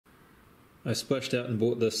I splashed out and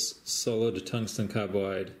bought this solid tungsten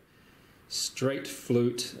carbide straight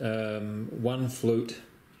flute, one flute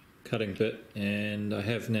cutting bit, and I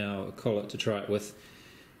have now a collet to try it with.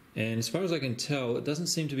 And as far as I can tell, it doesn't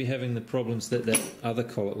seem to be having the problems that that other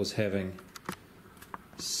collet was having.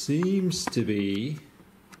 Seems to be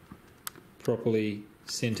properly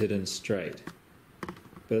centered and straight,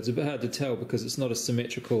 but it's a bit hard to tell because it's not a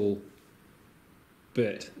symmetrical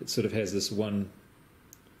bit. It sort of has this one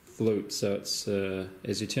flute, so it's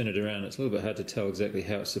as you turn it around, it's a little bit hard to tell exactly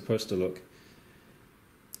how it's supposed to look.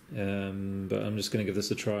 But I'm just going to give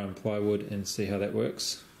this a try on plywood and see how that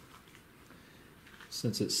works.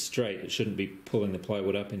 Since it's straight, it shouldn't be pulling the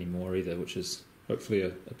plywood up anymore either, which is hopefully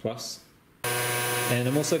a plus. And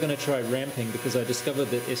I'm also going to try ramping, because I discovered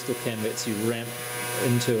that Estelcam lets you ramp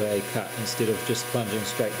into a cut instead of just plunging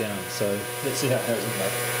straight down. So let's see how it goes anyway.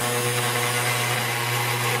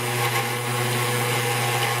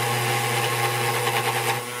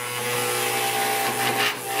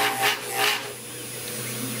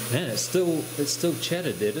 Man, it's still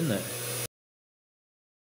chattered there, didn't it?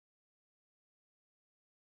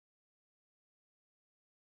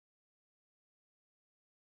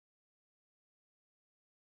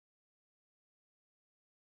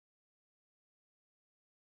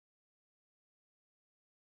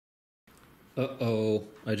 Uh-oh,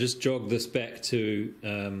 I just jogged this back to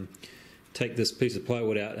take this piece of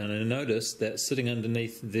plywood out, and I noticed that sitting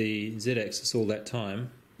underneath the Z-axis all that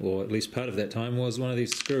time, or at least part of that time, was one of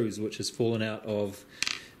these screws which has fallen out of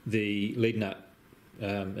the lead nut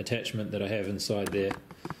attachment that I have inside there.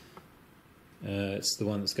 It's the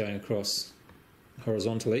one that's going across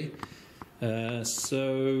horizontally.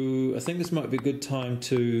 So I think this might be a good time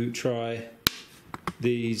to try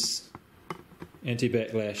these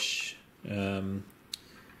anti-backlash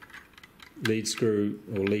lead screw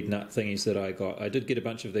or lead nut thingies that I got. I did get a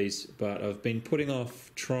bunch of these, but I've been putting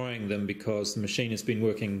off trying them because the machine has been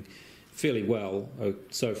working fairly well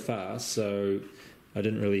so far, so I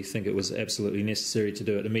didn't really think it was absolutely necessary to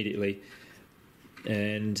do it immediately.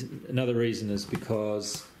 And another reason is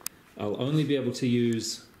because I'll only be able to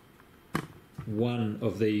use one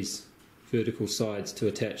of these vertical sides to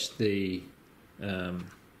attach the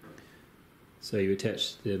so you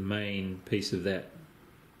attach the main piece of that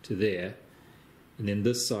to there, and then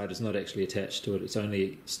this side is not actually attached to it, it's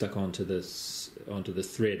only stuck onto the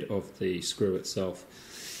thread of the screw itself.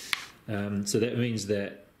 So that means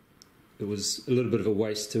that it was a little bit of a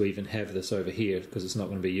waste to even have this over here, because it's not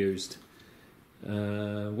going to be used.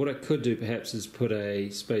 What I could do perhaps is put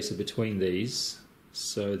a spacer between these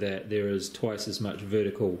so that there is twice as much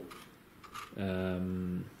vertical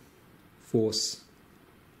force.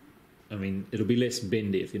 I mean, it'll be less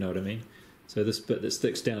bendy, if you know what I mean. So this bit that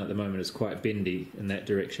sticks down at the moment is quite bendy in that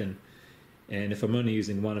direction, and if I'm only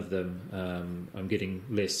using one of them, I'm getting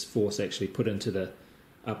less force actually put into the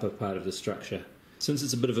upper part of the structure. Since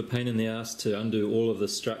it's a bit of a pain in the ass to undo all of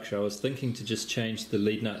this structure, I was thinking to just change the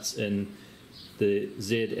lead nuts in the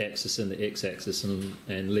Z axis and the X axis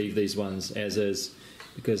and leave these ones as is,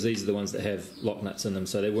 because these are the ones that have lock nuts in them,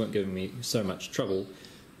 so they weren't giving me so much trouble.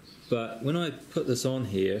 But when I put this on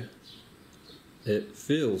here, it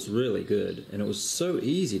feels really good, and it was so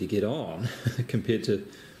easy to get on compared to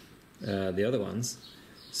the other ones.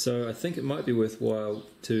 So I think it might be worthwhile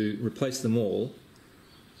to replace them all.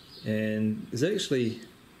 And there's actually,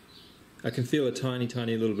 I can feel a tiny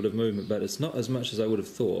little bit of movement, but it's not as much as I would have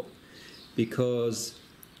thought, because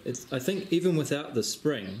I think even without the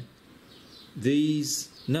spring, these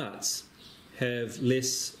nuts have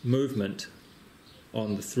less movement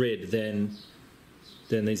on the thread than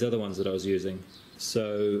these other ones that I was using.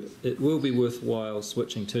 So it will be worthwhile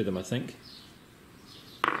switching to them, I think.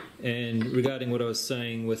 And regarding what I was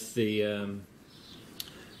saying with the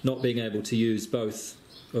not being able to use both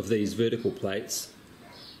of these vertical plates,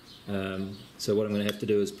 so what I'm going to have to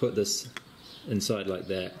do is put this inside like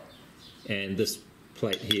that, and this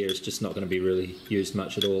plate here is just not going to be really used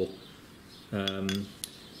much at all.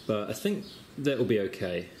 But I think that will be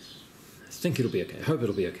okay. I think it'll be okay. I hope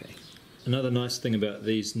it'll be okay. Another nice thing about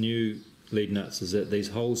these new lead nuts is that these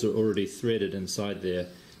holes are already threaded inside there,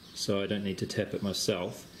 so I don't need to tap it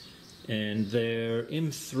myself. And they're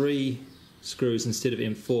M3 screws instead of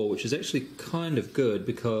M4, which is actually kind of good,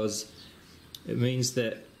 because it means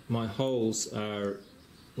that my holes are,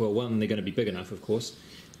 well, one, they're going to be big enough, of course,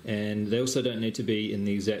 and they also don't need to be in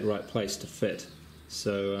the exact right place to fit.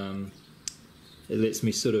 So it lets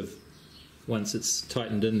me sort of, once it's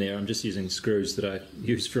tightened in there, I'm just using screws that I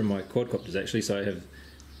use from my quadcopters actually, so I have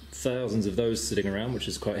thousands of those sitting around, which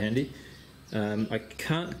is quite handy. I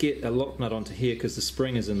can't get a lock nut onto here because the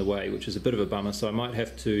spring is in the way, which is a bit of a bummer, so I might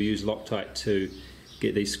have to use Loctite to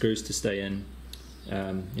get these screws to stay in,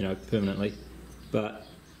 you know, permanently. But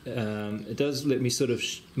it does let me sort of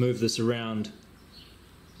move this around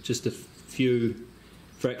just a few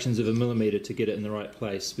fractions of a millimetre to get it in the right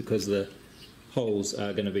place, because the holes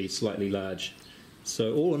are going to be slightly large.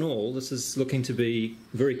 So all in all, this is looking to be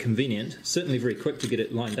very convenient, certainly very quick to get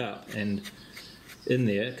it lined up and in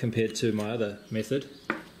there compared to my other method.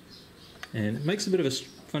 And it makes a bit of a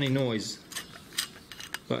funny noise,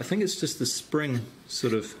 but I think it's just the spring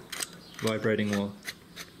sort of vibrating or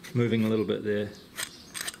moving a little bit there.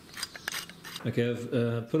 Okay,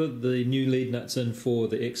 I've put the new lead nuts in for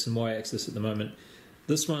the X and Y axis at the moment.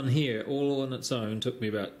 This one here, all on its own, took me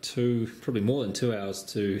about probably more than 2 hours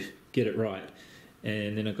to get it right.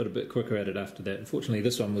 And then I got a bit quicker at it after that. Unfortunately,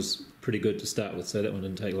 this one was pretty good to start with, so that one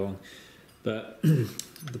didn't take long. But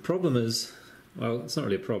the problem is, well, it's not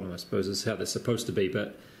really a problem, I suppose, it's how they're supposed to be,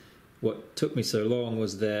 but what took me so long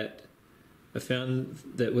was that I found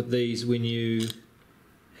that with these, when you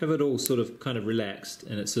have it all sort of kind of relaxed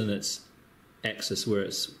and it's in its axis where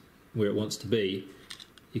it wants to be,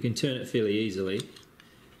 you can turn it fairly easily.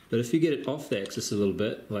 But if you get it off the axis a little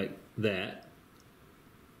bit, like that,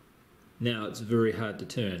 now it's very hard to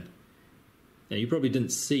turn. Now you probably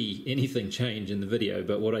didn't see anything change in the video,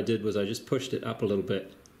 but what I did was I just pushed it up a little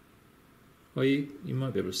bit. Well, you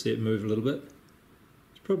might be able to see it move a little bit.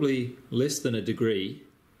 It's probably less than a degree,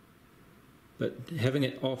 but having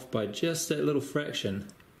it off by just that little fraction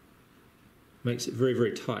makes it very,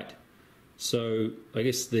 very tight. So I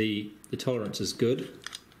guess the tolerance is good.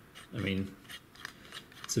 I mean,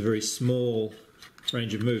 it's a very small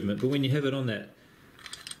range of movement, but when you have it on that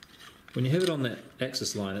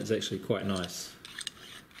axis line, it's actually quite nice.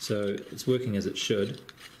 So it's working as it should.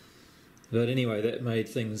 But anyway, that made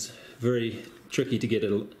things very tricky to get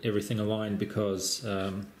everything aligned, because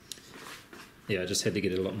yeah, I just had to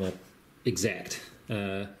get it a lot more exact.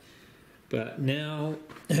 But now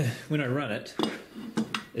when I run it,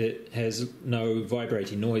 it has no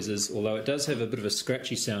vibrating noises, although it does have a bit of a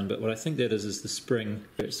scratchy sound. But what I think that is the spring.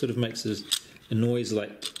 It sort of makes a noise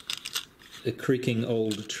like a creaking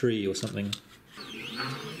old tree or something.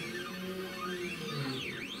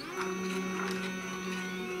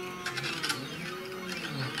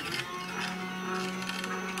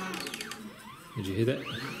 Did you hear that?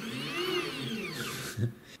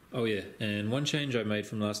 Oh yeah, and one change I made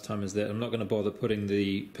from last time is that I'm not going to bother putting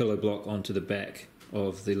the pillow block onto the back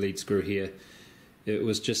of the lead screw here. It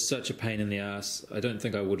was just such a pain in the ass. I don't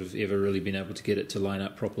think I would have ever really been able to get it to line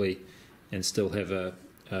up properly and still have a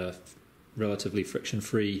relatively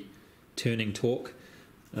friction-free turning torque.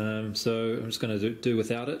 So I'm just going to do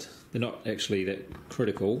without it. They're not actually that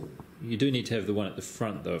critical. You do need to have the one at the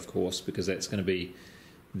front though, of course, because that's going to be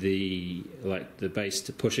the base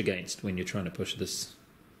to push against when you're trying to push this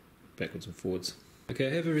backwards and forwards. Okay,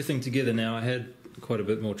 I have everything together now. I had quite a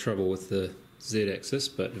bit more trouble with the Z-axis,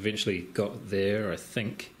 but eventually got there, I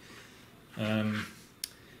think. I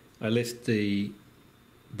left the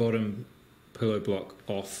bottom pillow block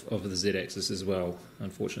off of the Z-axis as well.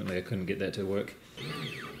 Unfortunately, I couldn't get that to work.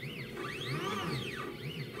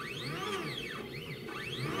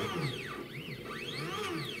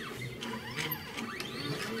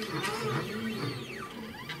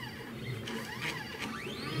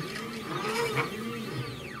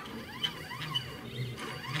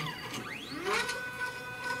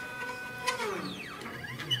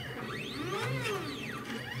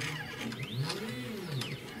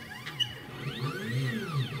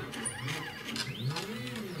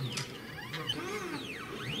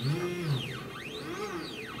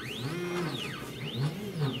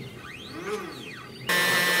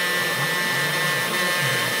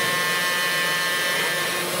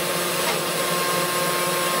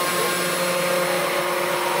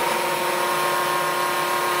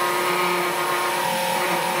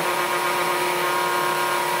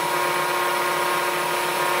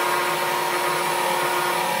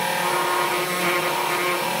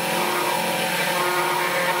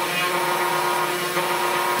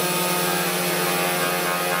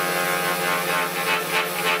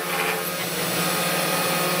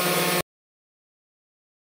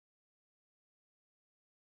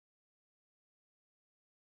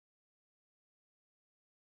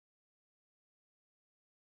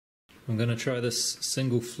 I'm going to try this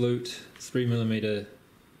single flute 3mm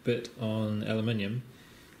bit on aluminium,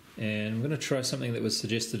 and I'm going to try something that was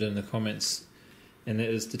suggested in the comments, and that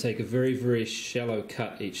is to take a very, very shallow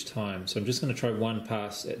cut each time. So I'm just going to try one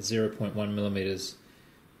pass at 0.1mm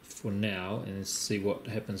for now and see what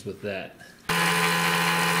happens with that.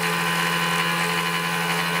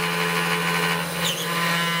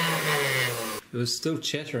 It was still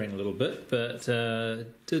chattering a little bit, but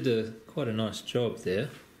did quite a nice job there.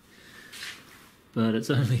 But it's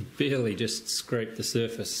only barely just scraped the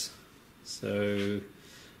surface. So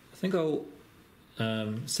I think I'll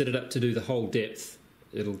set it up to do the whole depth.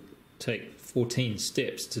 It'll take 14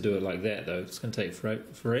 steps to do it like that, though. It's going to take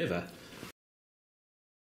forever.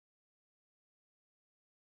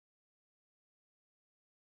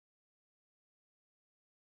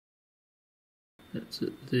 That's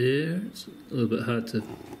it there. It's a little bit hard to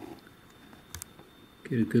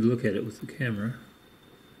get a good look at it with the camera,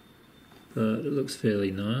 but it looks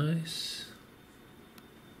fairly nice.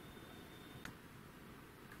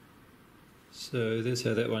 So there's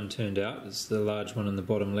how that one turned out. It's the large one in the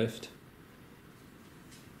bottom left.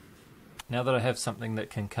 Now that I have something that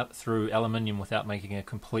can cut through aluminium without making a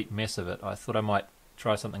complete mess of it, I thought I might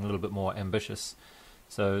try something a little bit more ambitious.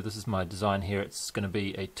 So this is my design here. It's going to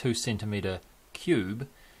be a 2 centimeter cube,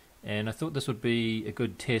 and I thought this would be a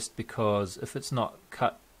good test because if it's not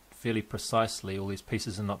cut fairly precisely, all these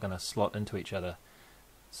pieces are not going to slot into each other.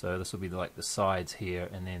 So this will be like the sides here,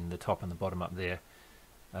 and then the top and the bottom up there.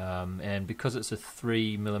 And because it's a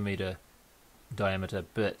 3mm diameter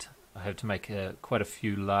bit, I have to make quite a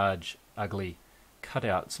few large ugly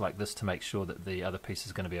cutouts like this to make sure that the other piece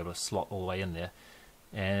is going to be able to slot all the way in there.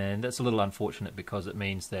 And that's a little unfortunate because it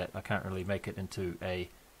means that I can't really make it into a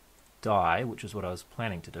die, which is what I was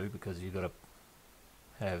planning to do, because you've got to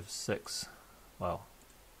have 6. Well,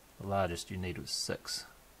 the largest you need was 6.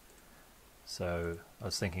 So I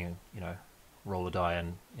was thinking, roll a die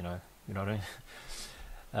and you know what I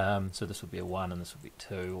mean. So this would be a 1 and this would be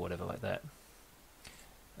 2 or whatever like that.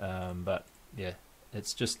 But yeah,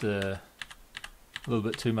 it's just a little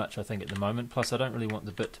bit too much I think at the moment. Plus I don't really want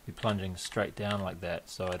the bit to be plunging straight down like that,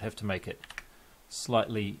 so I'd have to make it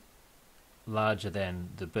slightly larger than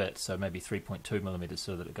the bit, so maybe 3.2mm,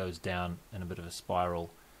 so that it goes down in a bit of a spiral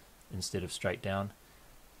instead of straight down.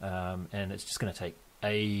 And it's just going to take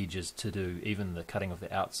ages to do even the cutting of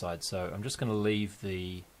the outside, so I'm just going to leave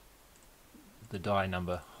the die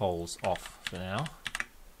number holes off for now.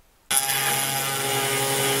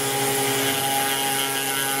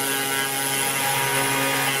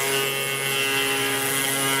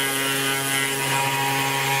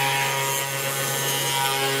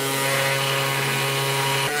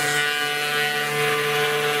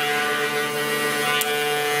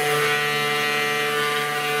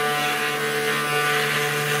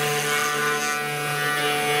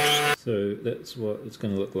 So that's what it's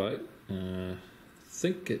going to look like. I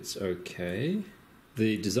think it's okay.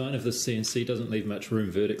 The design of this CNC doesn't leave much room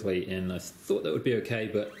vertically, and I thought that would be okay,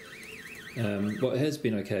 but well, it has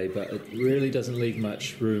been okay, but it really doesn't leave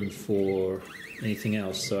much room for anything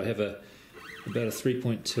else. So I have about a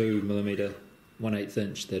 3.2mm, 1/8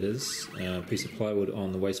 inch that is, piece of plywood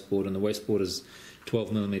on the wasteboard, and the wasteboard is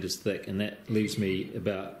 12mm thick, and that leaves me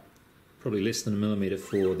about probably less than a millimeter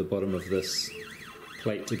for the bottom of this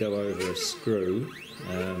plate to go over a screw.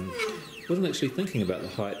 Wasn't actually thinking about the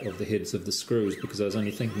height of the heads of the screws because I was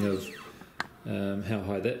only thinking of how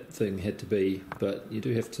high that thing had to be, but you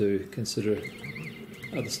do have to consider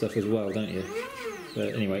other stuff as well, don't you?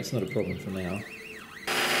 But anyway, it's not a problem for now.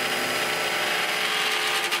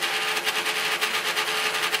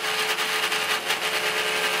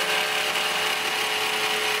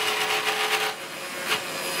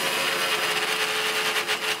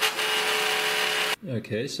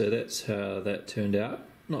 Okay, so that's how that turned out.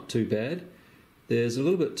 Not too bad. There's a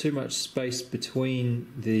little bit too much space between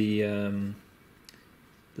the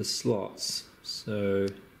slots, so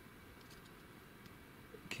it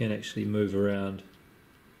can actually move around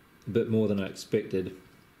a bit more than I expected.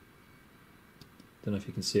 Don't know if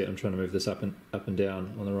you can see it. I'm trying to move this up and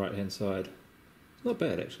down on the right hand side. It's not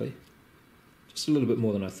bad actually. Just a little bit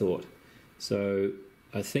more than I thought. So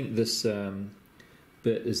I think this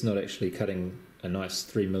bit is not actually cutting a nice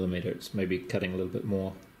 3mm, it's maybe cutting a little bit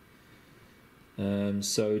more.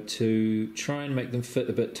 So to try and make them fit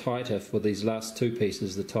a bit tighter for these last two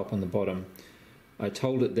pieces, the top and the bottom, I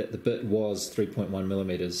told it that the bit was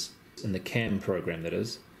 3.1mm in the CAM program, that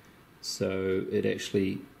is. So it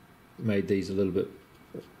actually made these a little bit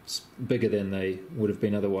bigger than they would have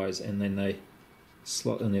been otherwise, and then they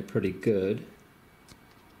slot in there pretty good.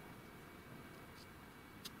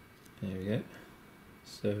 There we go.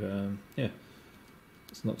 So yeah,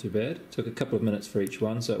 it's not too bad. It took a couple of minutes for each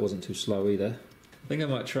one, so it wasn't too slow either. I think I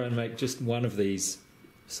might try and make just one of these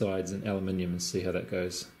sides in aluminium and see how that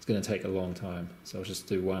goes. It's going to take a long time, so I'll just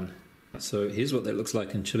do one. So here's what that looks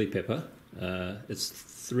like in chili pepper. It's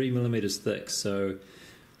 3mm thick, so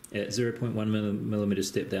at 0.1mm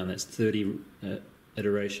step down, that's 30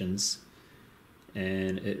 iterations.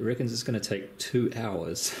 and it reckons it's going to take 2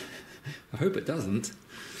 hours. I hope it doesn't.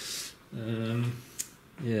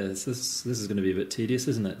 Yeah, this is going to be a bit tedious,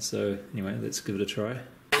 isn't it? So anyway, let's give it a try. Ooh,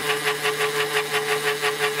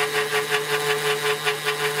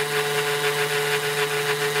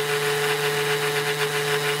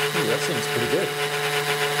 that seems pretty good.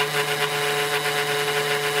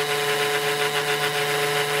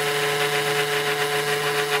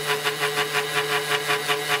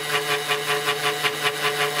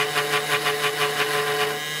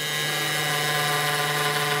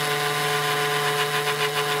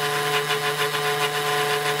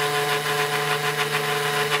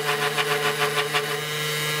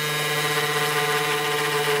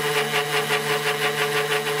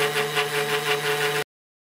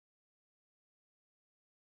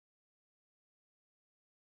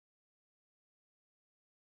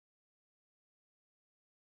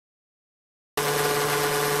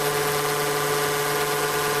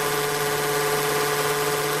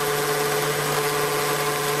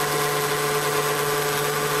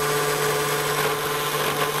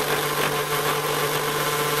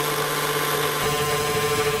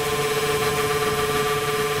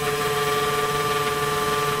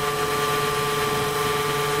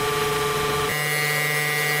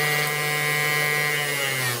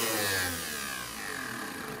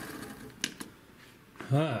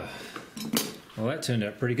 Well, that turned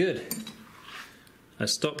out pretty good. I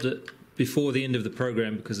stopped it before the end of the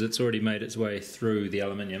program because it's already made its way through the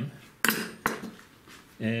aluminium.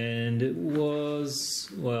 And it was,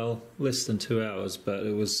 well, less than 2 hours, but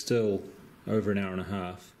it was still over an hour and a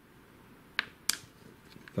half.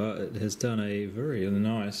 But it has done a very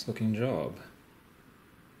nice looking job.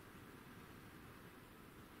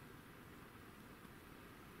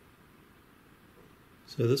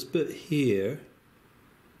 So this bit here,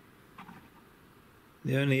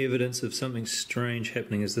 the only evidence of something strange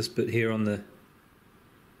happening is this bit here on the,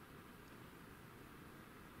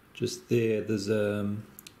 just there, there's an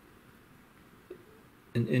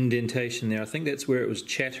indentation there. I think that's where it was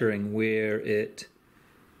chattering, where it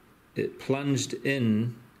plunged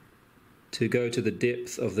in to go to the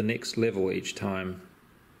depth of the next level each time.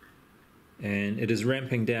 And it is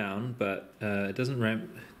ramping down, but it doesn't ramp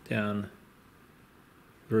down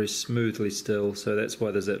very smoothly still, so that's why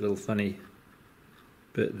there's that little funny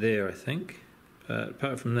bit there, I think. But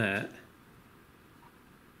apart from that,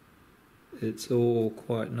 it's all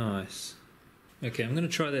quite nice. Okay, I'm going to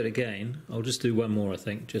try that again. I'll just do one more, I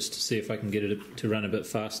think, just to see if I can get it to run a bit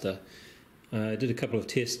faster. I did a couple of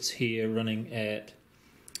tests here running at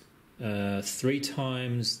 3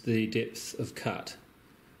 times the depth of cut.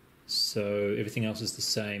 So everything else is the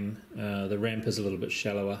same. The ramp is a little bit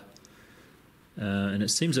shallower. And it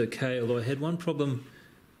seems okay, although I had one problem.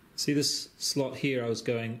 See this slot here, I was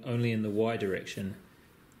going only in the Y direction,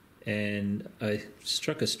 and I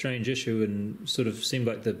struck a strange issue and sort of seemed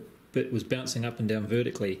like the bit was bouncing up and down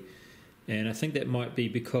vertically, and I think that might be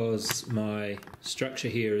because my structure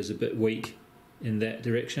here is a bit weak in that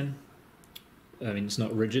direction. I mean, it's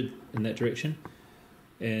not rigid in that direction.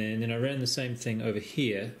 And then I ran the same thing over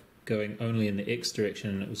here, going only in the X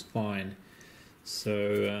direction, and it was fine.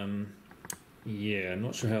 So yeah, I'm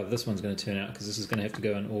not sure how this one's going to turn out because this is going to have to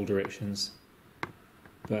go in all directions.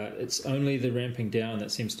 But it's only the ramping down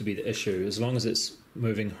that seems to be the issue. As long as it's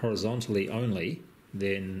moving horizontally only,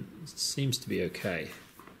 then it seems to be okay.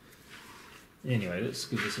 Anyway, let's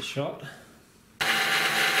give this a shot.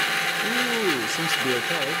 Ooh, seems to be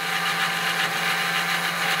okay.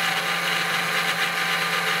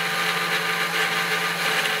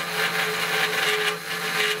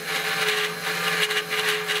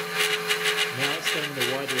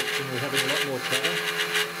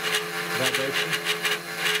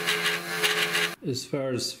 As far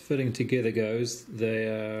as fitting together goes,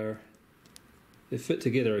 they fit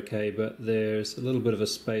together okay, but there's a little bit of a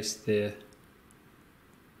space there.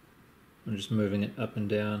 I'm just moving it up and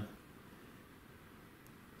down.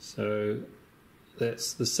 So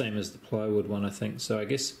that's the same as the plywood one, I think. So I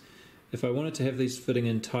guess if I wanted to have these fitting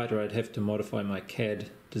in tighter, I'd have to modify my CAD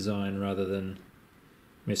design rather than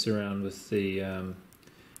mess around with the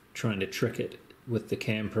trying to trick it with the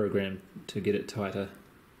CAM program to get it tighter.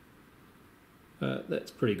 That's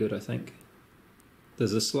pretty good, I think.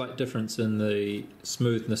 There's a slight difference in the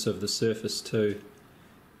smoothness of the surface too.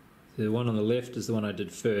 The one on the left is the one I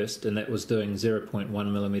did first, and that was doing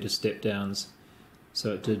 0.1mm step downs.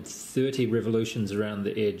 So it did 30 revolutions around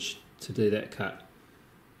the edge to do that cut.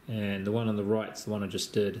 And the one on the right is the one I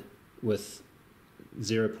just did with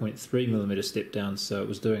 0.3mm step downs, so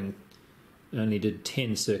it only did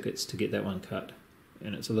 10 circuits to get that one cut.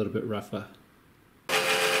 And it's a little bit rougher.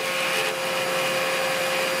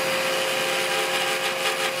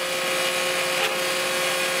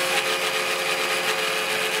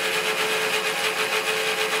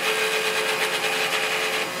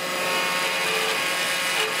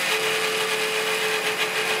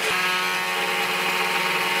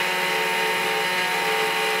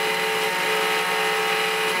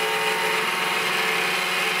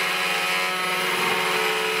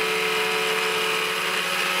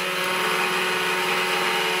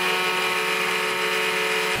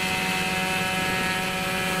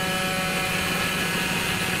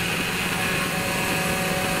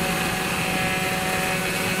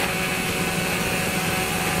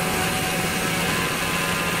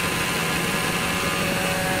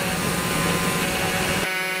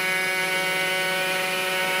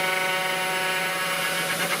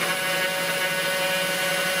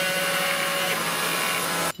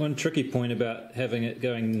 One tricky point about having it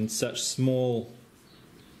going in such small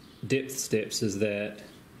depth steps is that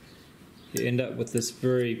you end up with this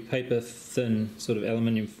very paper thin sort of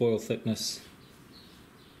aluminium foil thickness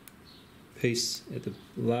piece at the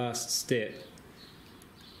last step,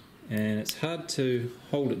 and it's hard to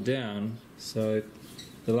hold it down. So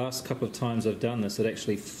the last couple of times I've done this, it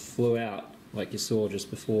actually flew out like you saw just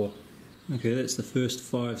before. Okay, that's the first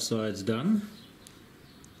 5 sides done,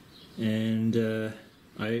 and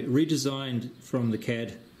I redesigned from the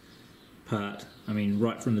CAD part. I mean,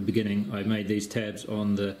 right from the beginning I made these tabs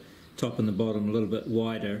on the top and the bottom a little bit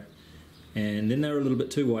wider, and then they were a little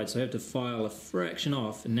bit too wide, so I have to file a fraction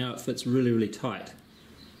off, and now it fits really, really tight.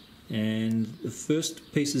 And the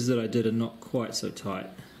first pieces that I did are not quite so tight,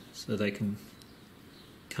 so they can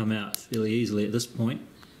come out fairly easily at this point,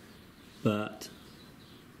 but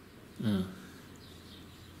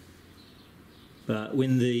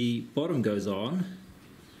when the bottom goes on,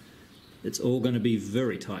 it's all going to be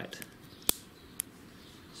very tight.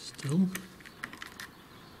 Still.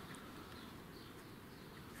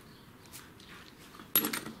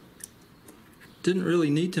 Didn't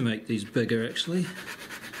really need to make these bigger, actually.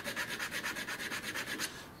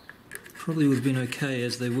 Probably would have been okay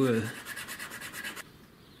as they were.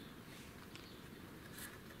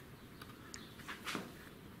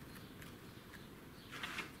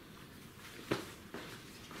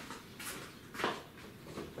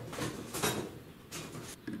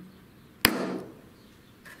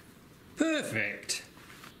 Perfect!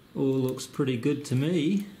 All looks pretty good to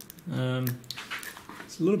me.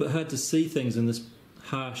 It's a little bit hard to see things in this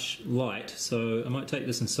harsh light, so I might take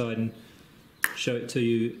this inside and show it to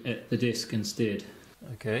you at the desk instead.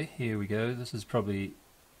 Okay, here we go. This is probably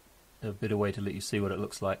a better way to let you see what it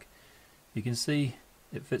looks like. You can see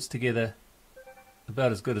it fits together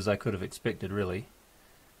about as good as I could have expected, really.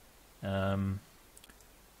 I'm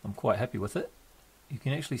quite happy with it. You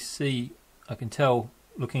can actually see, I can tell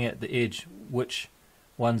looking at the edge which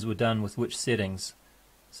ones were done with which settings.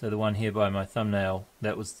 So the one here by my thumbnail,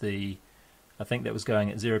 that was the, I think that was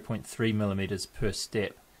going at 0.3 millimeters per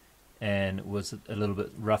step, and it was a little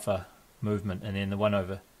bit rougher movement. And then the one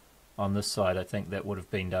over on this side, I think that would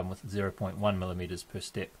have been done with 0.1 millimeters per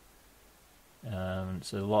step.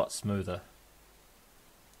 It's a lot smoother.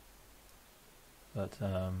 But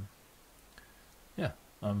yeah,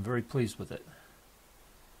 I'm very pleased with it.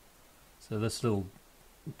 So this little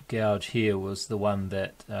gouge here was the one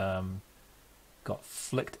that got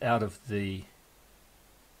flicked out of the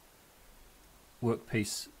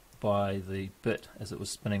workpiece by the bit as it was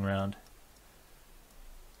spinning round.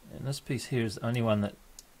 And this piece here is the only one that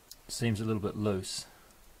seems a little bit loose,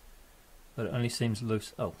 but it only seems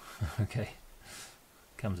loose. Oh, okay,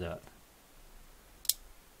 comes out.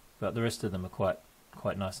 But the rest of them are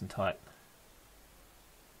quite nice and tight.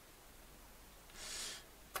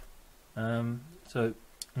 So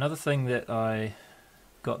another thing that I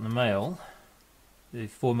got in the mail, the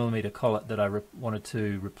 4mm collet that I wanted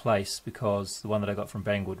to replace because the one that I got from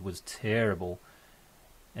Banggood was terrible,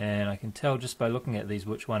 and I can tell just by looking at these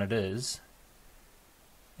which one it is.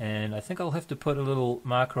 And I think I'll have to put a little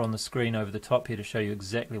marker on the screen over the top here to show you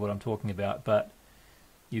exactly what I'm talking about, but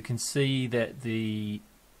you can see that the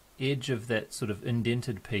edge of that sort of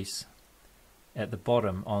indented piece at the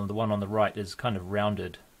bottom on the one on the right is kind of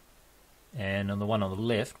rounded, and on the one on the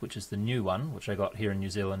left, which is the new one, which I got here in New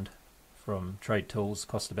Zealand from Trade Tools,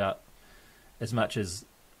 cost about as much as,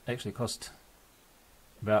 actually cost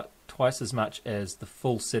about twice as much as the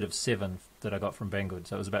full set of 7 that I got from Banggood.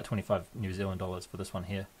 So it was about 25 New Zealand dollars for this one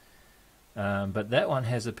here. But that one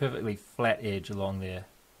has a perfectly flat edge along there.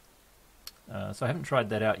 So I haven't tried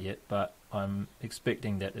that out yet, but I'm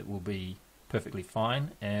expecting that it will be perfectly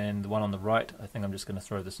fine. And the one on the right, I think I'm just going to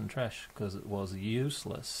throw this in trash because it was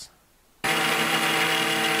useless.